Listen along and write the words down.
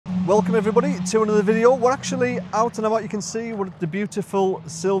Welcome everybody to another video. We're actually out and about. You can see we're at the beautiful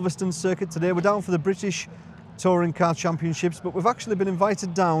Silverstone circuit today. We're down for the British Touring Car Championships, but we've actually been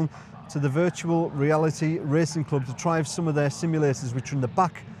invited down to the Virtual Reality Racing Club to try some of their simulators, which are in the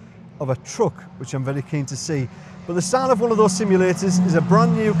back of a truck, which I'm very keen to see. But the start of one of those simulators is a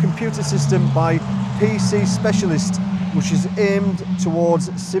brand new computer system by PCSpecialist, which is aimed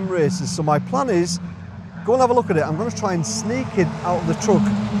towards sim races. So my plan is go and have a look at it. I'm going to try and sneak it out of the truck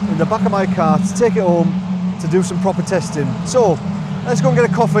in the back of my car to take it home to do some proper testing. So let's go and get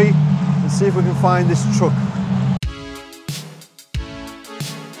a coffee and see if we can find this truck.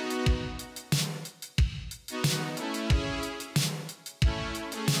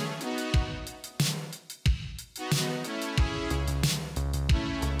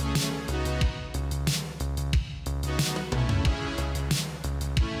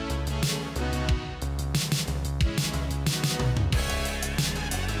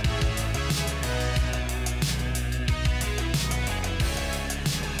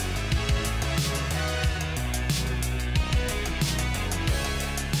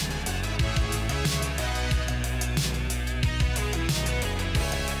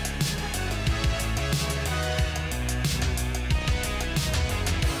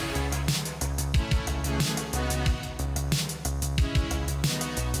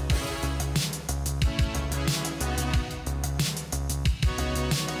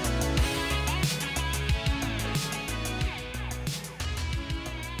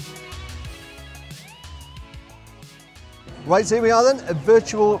 Right, so here we are then, a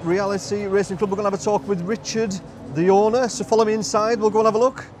Virtual Reality Racing Club. We're going to have a talk with Richard, the owner. So follow me inside, we'll go and have a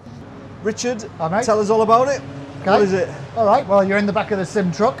look. Richard, tell us all about it. Okay. What is it? All right, well, you're in the back of the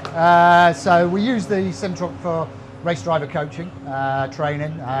sim truck. So we use the sim truck for race driver coaching,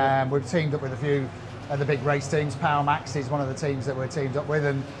 training. We've teamed up with a few of the big race teams. Power Max is one of the teams that we're teamed up with,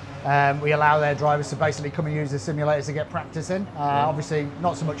 and we allow their drivers to basically come and use the simulators to get practice in. Obviously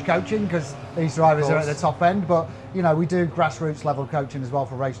not so much coaching because these drivers are at the top end, but you know, we do grassroots level coaching as well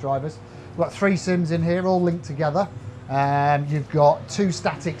for race drivers. We've got 3 sims in here, all linked together. You've got 2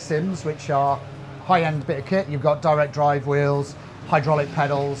 static sims, which are high-end bit of kit. You've got direct drive wheels, hydraulic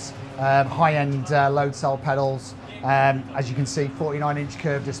pedals, high-end load cell pedals. As you can see, 49-inch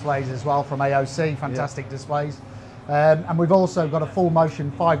curved displays as well from AOC, fantastic displays. And we've also got a full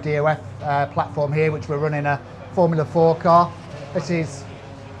motion 5DOF platform here, which we're running a Formula 4 car. This is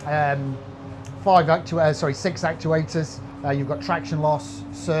 6 actuators. You've got traction loss,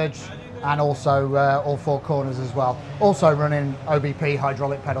 surge, and also all 4 corners as well. Also running OBP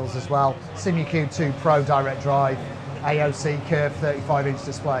hydraulic pedals as well. SimuCube 2 Pro direct drive, AOC curved 35-inch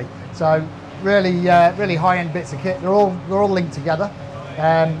display. So really, really high-end bits of kit. They're all linked together.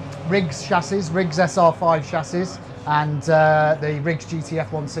 Riggs chassis, Riggs SR5 chassis, and the Riggs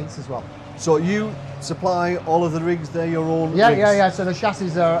GTF1 seats as well. So you supply all of the rigs, they're your own rigs? Yeah. So the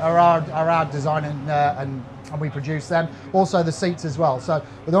chassis are our design, and we produce them. Also the seats as well. So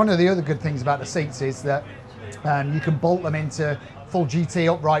one of the other good things about the seats is that you can bolt them into full GT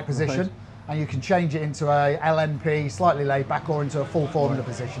upright position, and you can change it into a LNP, slightly laid back, or into a full Formula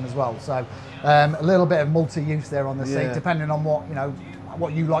position as well. So a little bit of multi-use there on the seat, depending on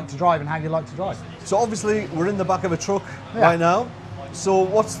what you like to drive and how you like to drive. So obviously we're in the back of a truck right now. So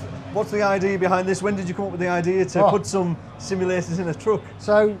what's the idea behind this? When did you come up with the idea to put some simulators in a truck?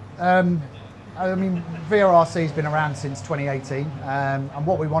 So I mean, VRRC has been around since 2018, and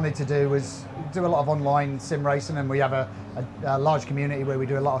what we wanted to do was do a lot of online sim racing, and we have a large community where we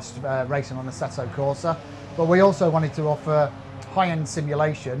do a lot of racing on Assetto Corsa, but we also wanted to offer high-end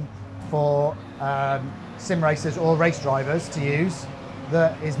simulation for sim racers or race drivers to use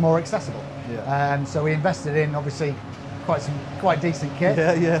that is more accessible. So we invested in, obviously, quite decent kit.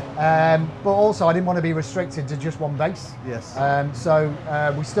 But also I didn't want to be restricted to just one base. So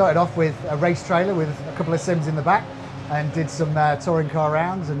we started off with a race trailer with a couple of sims in the back, and did some touring car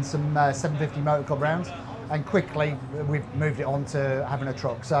rounds and some 750 motor club rounds, and quickly we've moved it on to having a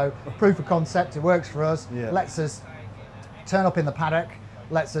truck. So proof of concept, it works for us. Lets us turn up in the paddock,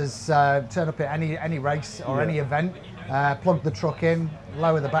 lets us turn up at any race or any event, plug the truck in,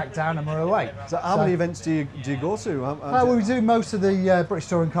 lower the back down, and we're away. So how many events do you go to? We do most of the British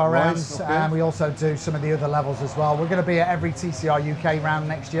Touring Car rounds, and we also do some of the other levels as well. We're going to be at every TCR UK round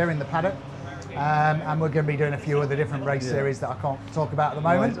next year in the paddock, and we're going to be doing a few other different race series that I can't talk about at the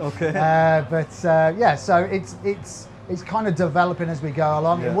moment. Yeah, so it's kind of developing as we go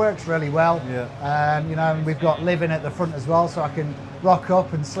along. It works really well. You know, and we've got living at the front as well, so I can rock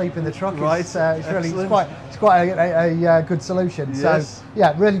up and sleep in the truck. It's quite a good solution. So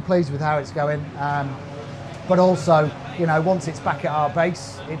yeah, really pleased with how it's going. But also you know, once it's back at our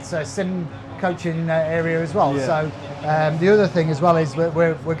base, it's a sim coaching area as well. Yeah. So the other thing as well is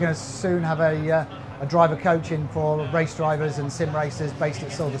we're going to soon have a driver coaching for race drivers and sim racers based at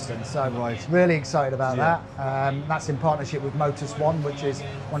Silverstone. So really excited about that. That's in partnership with Motus One, which is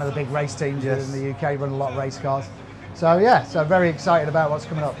one of the big race teams in the UK, run a lot of race cars. So yeah, so very excited about what's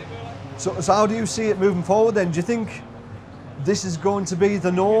coming up. So how do you see it moving forward then? Do you think this is going to be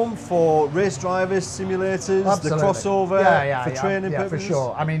the norm for race drivers, simulators, Absolutely. the crossover for training purposes? For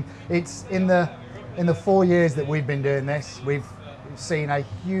sure. I mean, it's in the 4 years that we've been doing this, we've seen a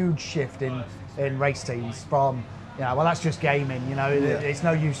huge shift in race teams from, you know, well, that's just gaming, you know, it's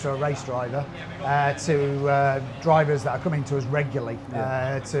no use to a race driver, to drivers that are coming to us regularly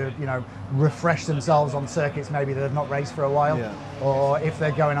to, you know, refresh themselves on circuits maybe that have not raced for a while, or if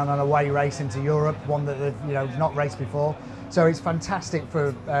they're going on an away race into Europe, one that they've, you know, not raced before. So it's fantastic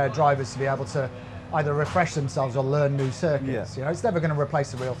for drivers to be able to either refresh themselves or learn new circuits. You know, it's never going to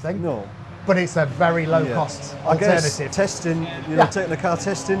replace the real thing. No. But it's a very low cost alternative. I guess testing, you know, taking the car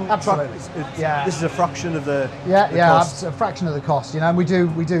testing. Absolutely. This is a fraction of the cost. A fraction of the cost. You know, and we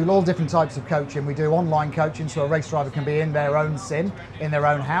do all different types of coaching. We do online coaching, so a race driver can be in their own sim, in their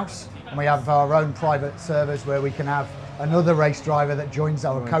own house, and we have our own private servers where we can have another race driver that joins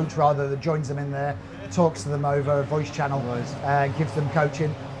our coach rather that joins them in there, talks to them over a voice channel, gives them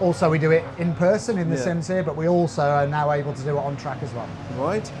coaching. Also, we do it in person in the sims here, but we also are now able to do it on track as well.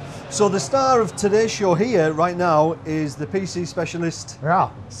 Right. So the star of today's show here right now is the PCSpecialist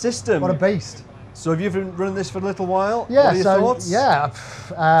system. What a beast. So have you been running this for a little while? Yeah, what are your thoughts?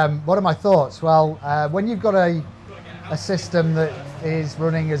 What are my thoughts? Well, when you've got a system that is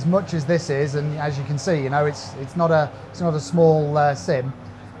running as much as this is, and as you can see, you know, it's not a small sim.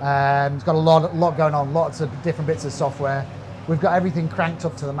 It's got a lot going on, lots of different bits of software. We've got everything cranked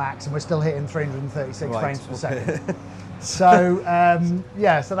up to the max, and we're still hitting 336 frames per second. So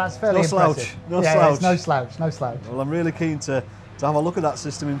so that's fairly impressive. No slouch. It's no slouch, no slouch. Well, I'm really keen to have a look at that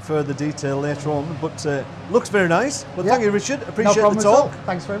system in further detail later on, but looks very nice. Well, thank you, Richard. Appreciate no problem the talk. At all.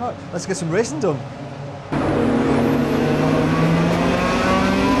 Thanks very much. Let's get some racing done.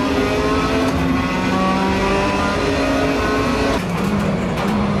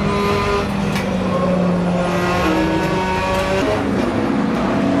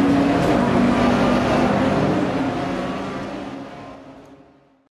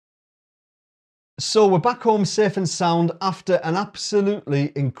 So we're back home safe and sound after an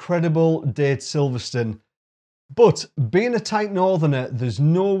absolutely incredible day at Silverstone. But being a tight northerner, there's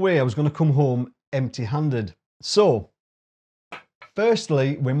no way I was going to come home empty-handed. So,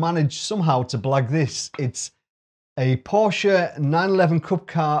 firstly, we managed somehow to blag this. It's a Porsche 911 Cup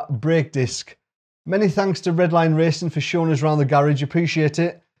Car brake disc. Many thanks to Redline Racing for showing us around the garage, appreciate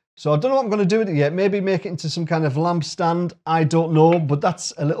it. So I don't know what I'm going to do with it yet. Maybe make it into some kind of lamp stand, I don't know, but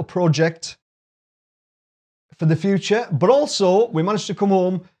that's a little project for the future. But also, we managed to come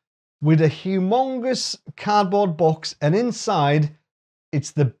home with a humongous cardboard box, and inside, it's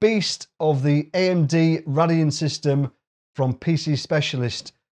the beast of the AMD Radeon system from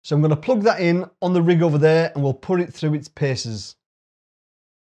PCSpecialist. So I'm going to plug that in on the rig over there, and we'll put it through its paces.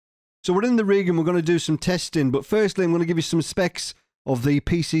 So we're in the rig, and we're going to do some testing, but firstly, I'm going to give you some specs of the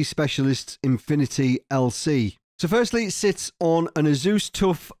PCSpecialist Infinity LC. So firstly, it sits on an Asus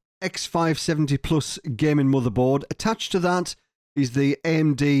TUF X570 Plus gaming motherboard. Attached to that is the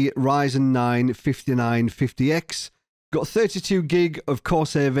AMD Ryzen 9 5950X. Got 32 gig of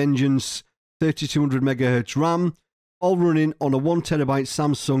Corsair Vengeance 3200 MHz RAM, all running on a 1TB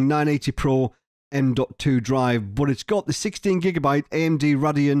Samsung 980 Pro M.2 drive, but it's got the 16GB AMD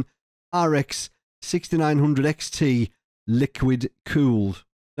Radeon RX 6900 XT liquid cooled.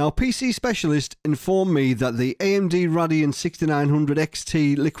 Now, PCSpecialist informed me that the AMD Radeon 6900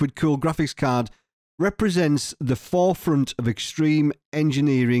 XT liquid cooled graphics card represents the forefront of extreme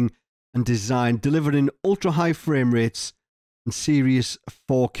engineering and design, delivering ultra-high frame rates and serious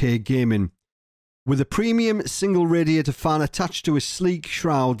 4K gaming. With a premium single radiator fan attached to a sleek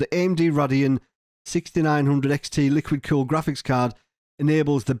shroud, the AMD Radeon 6900 XT liquid cooled graphics card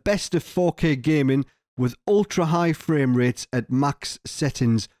enables the best of 4K gaming with ultra-high frame rates at max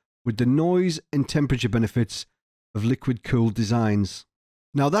settings, with the noise and temperature benefits of liquid-cooled designs.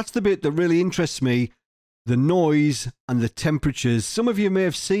 Now that's the bit that really interests me, the noise and the temperatures. Some of you may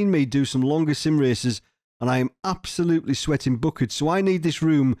have seen me do some longer sim races, and I am absolutely sweating buckets, so I need this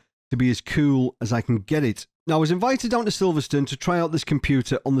room to be as cool as I can get it. Now, I was invited down to Silverstone to try out this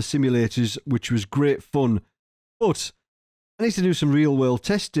computer on the simulators, which was great fun, but I need to do some real-world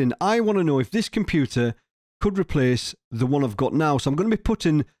testing. I want to know if this computer could replace the one I've got now. So I'm going to be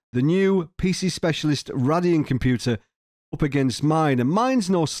putting the new PCSpecialist Radeon computer up against mine, and mine's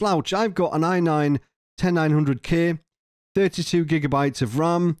no slouch. I've got an i9 10900K, 32 gigabytes of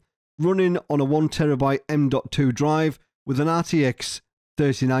RAM, running on a 1TB M.2 drive with an RTX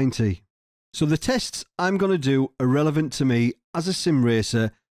 3090. So the tests I'm going to do are relevant to me as a sim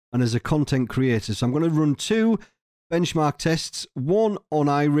racer and as a content creator. So I'm going to run 2 benchmark tests, one on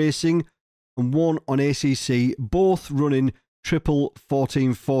iRacing and one on ACC, both running triple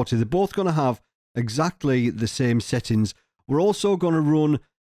 1440. They're both going to have exactly the same settings. We're also going to run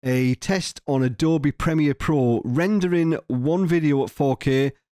a test on Adobe Premiere Pro, rendering one video at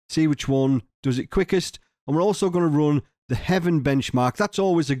 4K, see which one does it quickest. And we're also going to run the Heaven benchmark. That's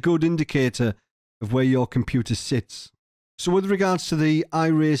always a good indicator of where your computer sits. So with regards to the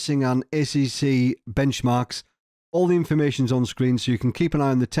iRacing and ACC benchmarks, all the information's on screen, so you can keep an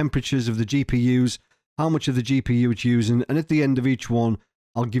eye on the temperatures of the GPUs, how much of the GPU it's using, and at the end of each one,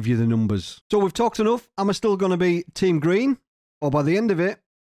 I'll give you the numbers. So we've talked enough. Am I still going to be Team Green? Or by the end of it,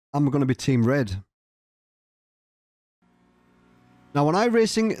 I'm going to be Team Red. Now on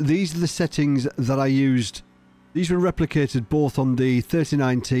iRacing, these are the settings that I used. These were replicated both on the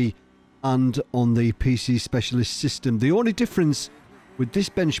 3090 and on the PCSpecialist system. The only difference with this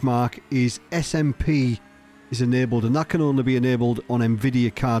benchmark is SMP is enabled, and that can only be enabled on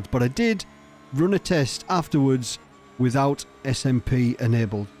NVIDIA cards. But I did run a test afterwards without SMP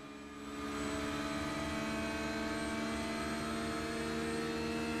enabled.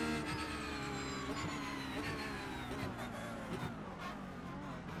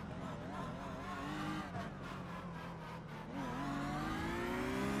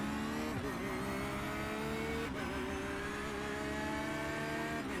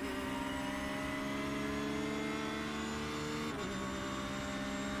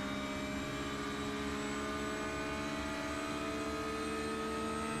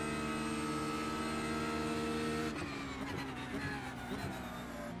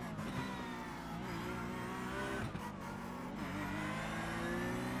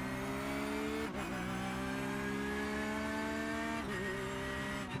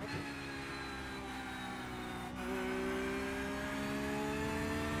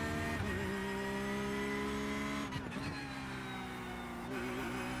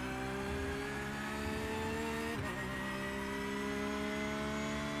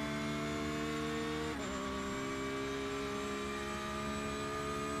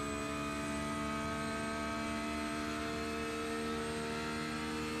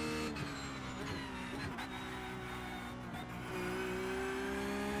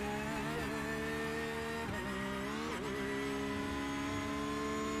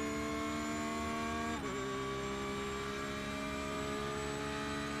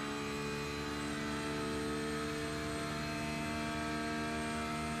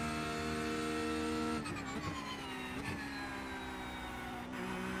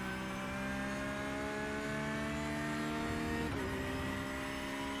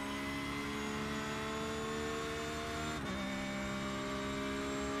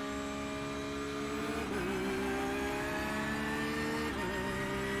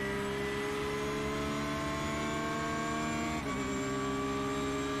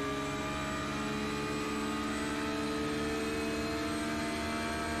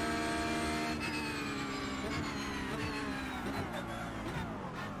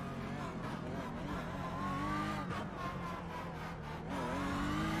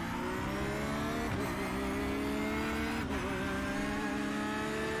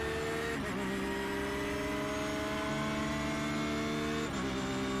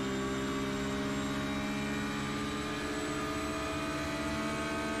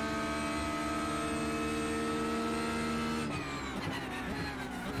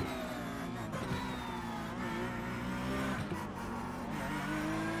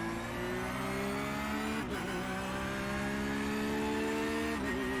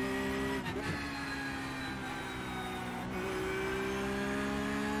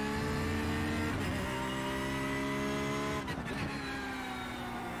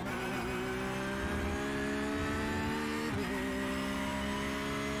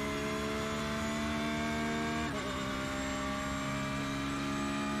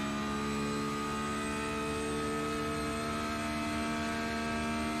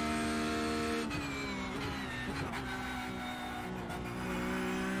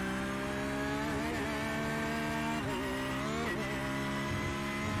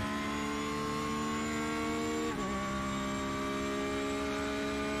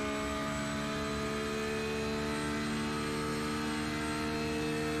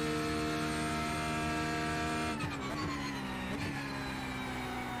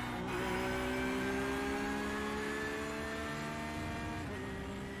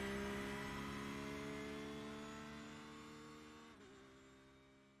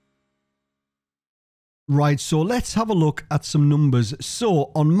 Right, so let's have a look at some numbers.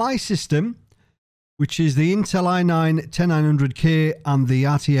 So on my system, which is the Intel i9 10900K and the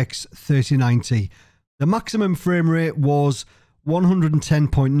RTX 3090, the maximum frame rate was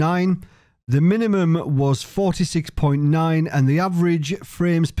 110.9, the minimum was 46.9, and the average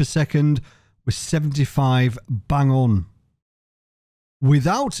frames per second was 75 bang on.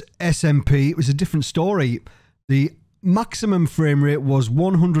 Without SMP, it was a different story. The maximum frame rate was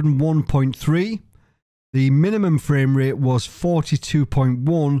 101.3, the minimum frame rate was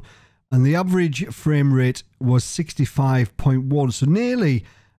 42.1, and the average frame rate was 65.1. So nearly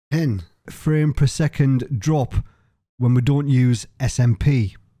 10 frame per second drop when we don't use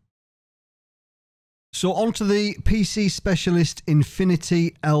SMP. So onto the PCSpecialist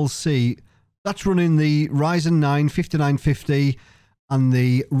Infinity LC. That's running the Ryzen 9 5950 and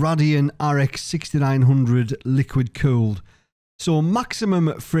the Radeon RX 6900 liquid cooled. So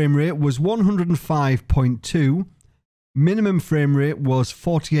maximum frame rate was 105.2, minimum frame rate was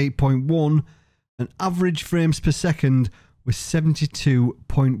 48.1, and average frames per second was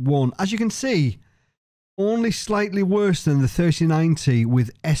 72.1. As you can see, only slightly worse than the 3090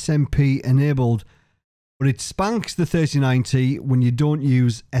 with SMP enabled, but it spanks the 3090 when you don't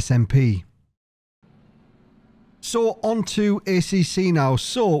use SMP. So onto ACC now.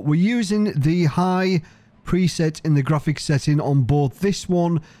 So we're using the high preset in the graphics setting on both this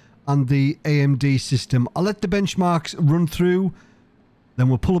one and the AMD system. I'll let the benchmarks run through, then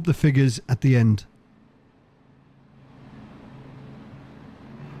we'll pull up the figures at the end.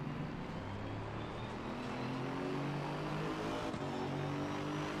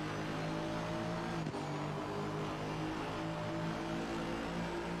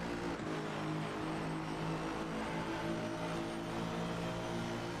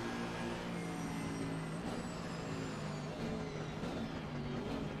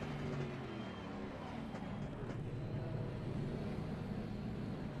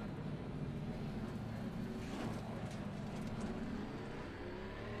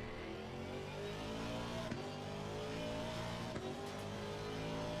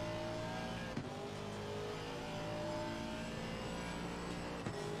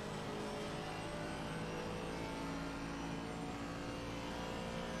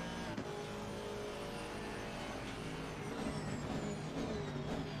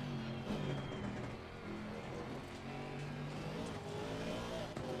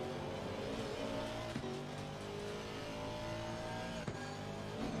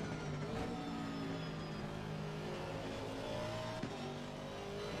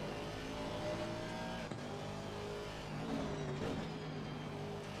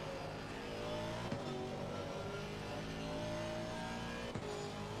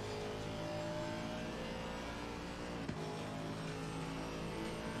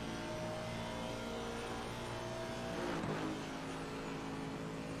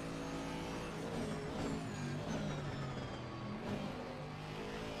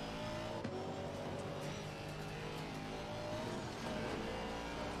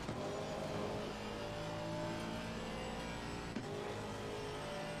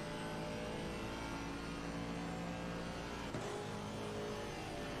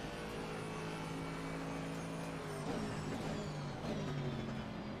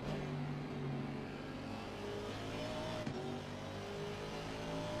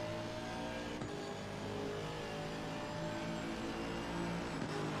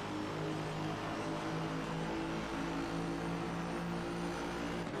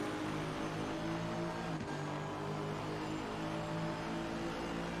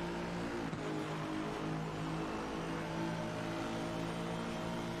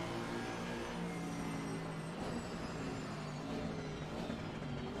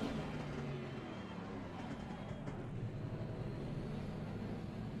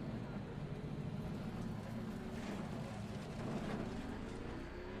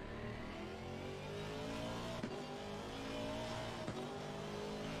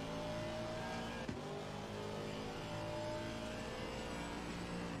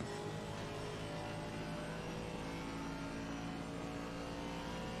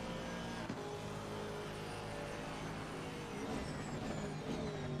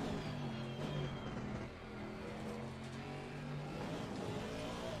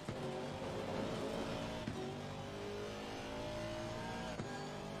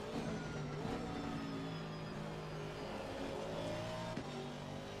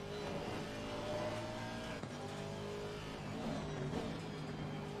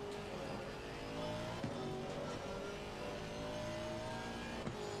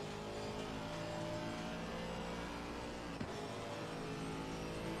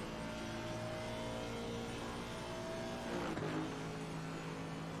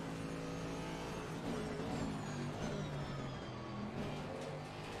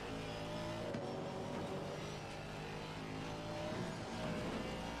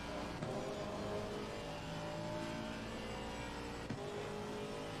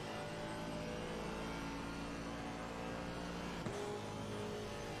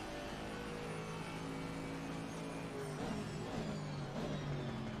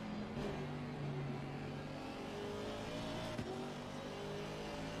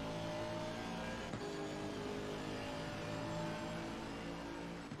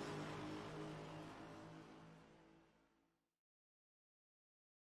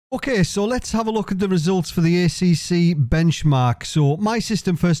 Okay, so let's have a look at the results for the ACC benchmark. So my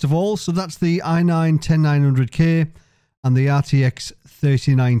system first of all, so that's the i9-10900K and the RTX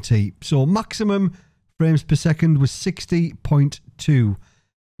 3090. So maximum frames per second was 60.2.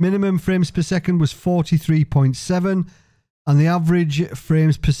 Minimum frames per second was 43.7. And the average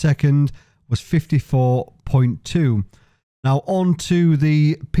frames per second was 54.2. Now on to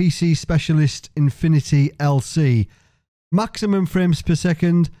the PCSpecialist Infinity LC. Maximum frames per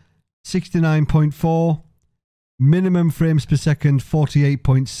second 69.4, minimum frames per second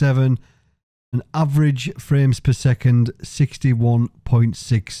 48.7, and average frames per second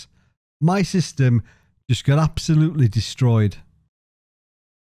 61.6. My system just got absolutely destroyed.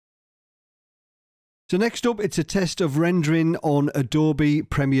 So next up, it's a test of rendering on Adobe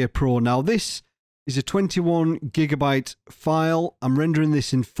Premiere Pro. Now this is a 21 gigabyte file. I'm rendering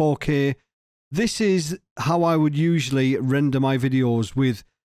this in 4K. This is how I would usually render my videos, with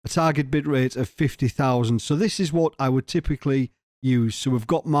a target bitrate of 50,000. So this is what I would typically use. So we've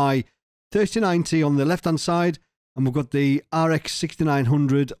got my 3090 on the left hand side and we've got the RX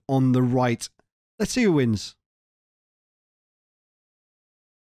 6900 on the right. Let's see who wins.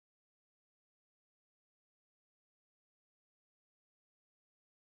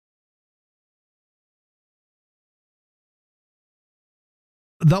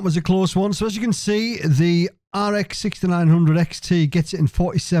 That was a close one. So as you can see, the RX 6900 XT gets it in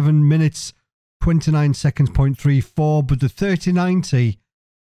 47 minutes, 29 seconds, 0.34, but the 3090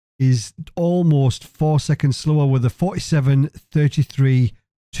 is almost 4 seconds slower with a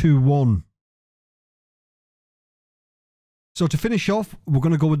 47.33.21. So to finish off, we're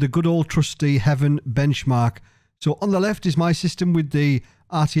going to go with the good old trusty Heaven benchmark. So on the left is my system with the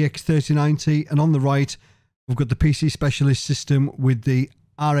RTX 3090, and on the right, we've got the PCSpecialist system with the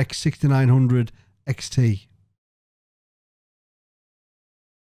RX 6900 XT.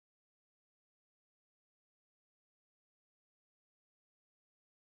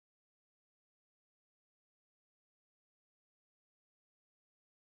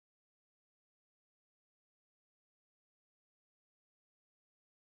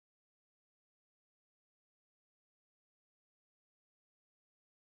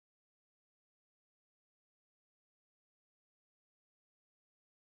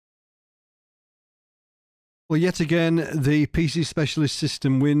 Well, yet again, the PCSpecialist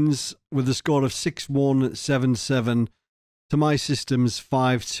system wins with a score of 6177 to my system's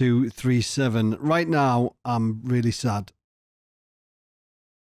 5237. Right now, I'm really sad.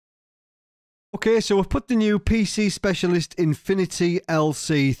 Okay, so we've put the new PCSpecialist Infinity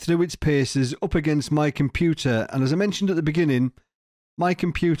LC through its paces up against my computer. And as I mentioned at the beginning, my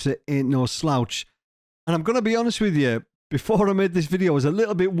computer ain't no slouch. And I'm going to be honest with you, before I made this video, I was a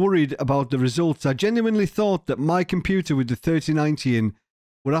little bit worried about the results. I genuinely thought that my computer with the 3090 in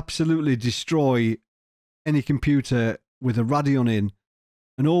would absolutely destroy any computer with a Radeon in.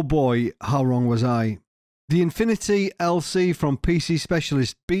 And oh boy, how wrong was I. The Infinity LC from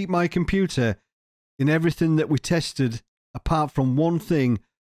PCSpecialist beat my computer in everything that we tested, apart from one thing,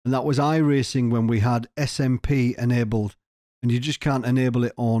 and that was iRacing when we had SMP enabled. And you just can't enable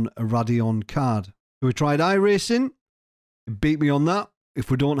it on a Radeon card. So we tried iRacing. It beat me on that. If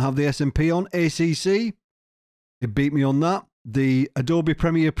we don't have the SMP on, ACC, it beat me on that. The Adobe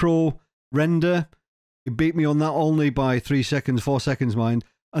Premiere Pro render, it beat me on that only by 3 seconds, 4 seconds, mind.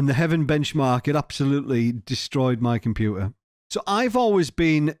 And the Heaven benchmark, it absolutely destroyed my computer. So I've always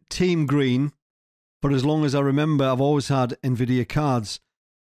been Team Green. For as long as I remember, I've always had NVIDIA cards.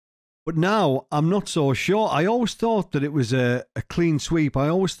 But now, I'm not so sure. I always thought that it was a clean sweep. I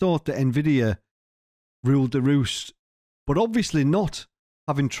always thought that NVIDIA ruled the roost. But obviously not,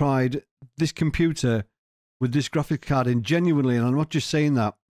 having tried this computer with this graphics card in genuinely, and I'm not just saying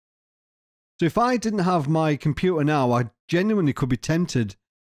that. So if I didn't have my computer now, I genuinely could be tempted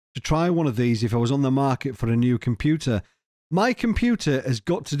to try one of these if I was on the market for a new computer. My computer has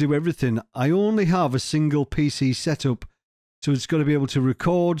got to do everything. I only have a single PC setup, so it's got to be able to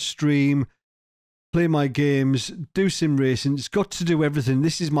record, stream, play my games, do sim racing. It's got to do everything.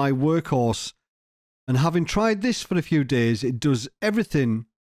 This is my workhorse. And having tried this for a few days, it does everything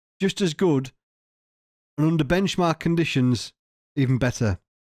just as good, and under benchmark conditions, even better.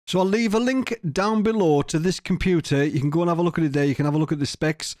 So I'll leave a link down below to this computer. You can go and have a look at it there. You can have a look at the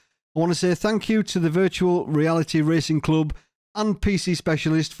specs. I want to say thank you to the Virtual Reality Racing Club and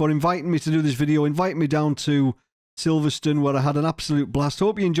PCSpecialist for inviting me to do this video, inviting me down to Silverstone, where I had an absolute blast.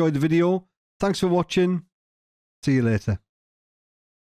 Hope you enjoyed the video. Thanks for watching. See you later.